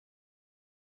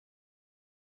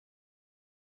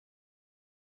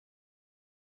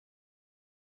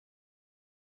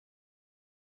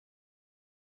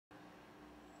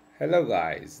Hello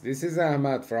guys, this is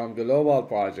Ahmad from Global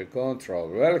Project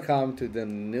Control. Welcome to the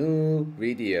new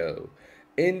video.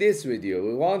 In this video,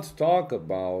 we want to talk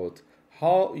about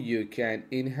how you can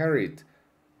inherit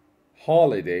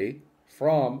holiday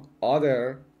from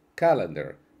other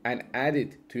calendar and add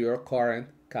it to your current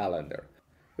calendar.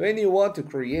 When you want to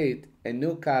create a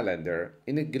new calendar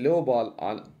in a global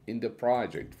in the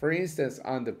project, for instance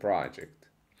on the project,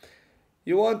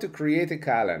 you want to create a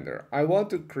calendar. I want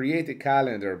to create a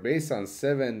calendar based on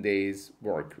 7 days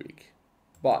work week.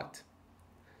 But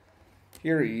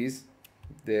here is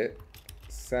the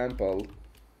sample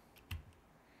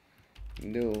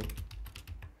new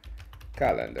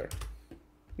calendar.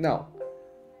 Now,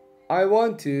 I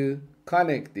want to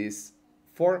connect this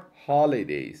for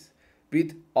holidays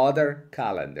with other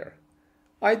calendar.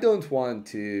 I don't want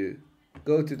to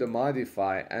go to the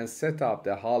modify and set up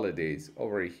the holidays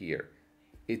over here.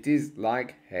 It is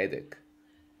like headache.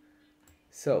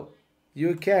 So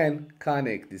you can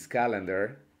connect this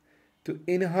calendar to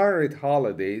inherit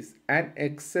holidays and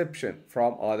exception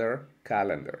from other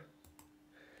calendar.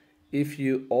 If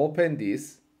you open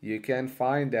this, you can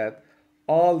find that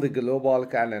all the global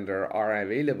calendar are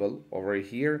available over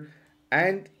here,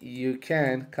 and you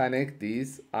can connect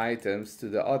these items to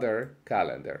the other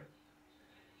calendar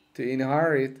to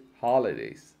inherit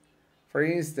holidays. For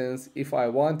instance, if I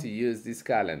want to use this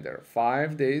calendar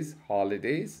 5 days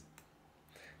holidays,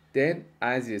 then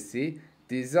as you see,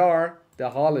 these are the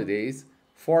holidays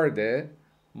for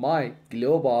my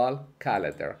global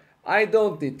calendar. I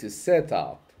don't need to set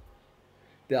up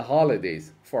the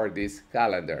holidays for this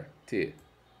calendar too.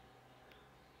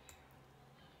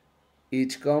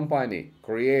 Each company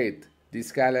create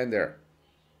this calendar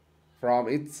from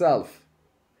itself.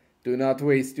 Do not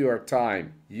waste your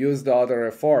time. Use the other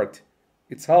effort.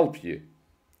 It's help you.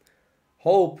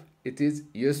 Hope it is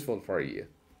useful for you.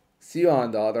 See you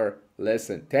on the other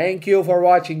lesson. Thank you for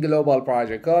watching Global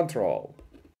Project Control.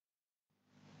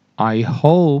 I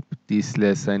hope this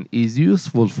lesson is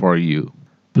useful for you.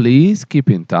 Please keep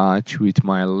in touch with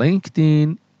my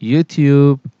LinkedIn,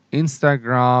 YouTube,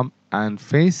 Instagram, and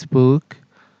Facebook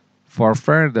for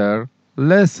further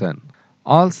lesson.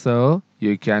 Also,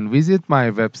 you can visit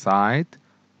my website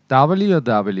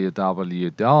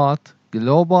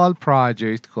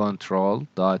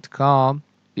www.globalprojectcontrol.com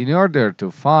in order to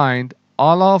find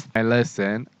all of my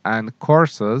lessons and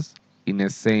courses in the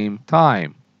same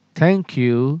time. Thank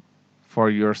you for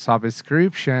your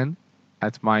subscription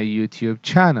at my YouTube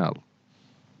channel.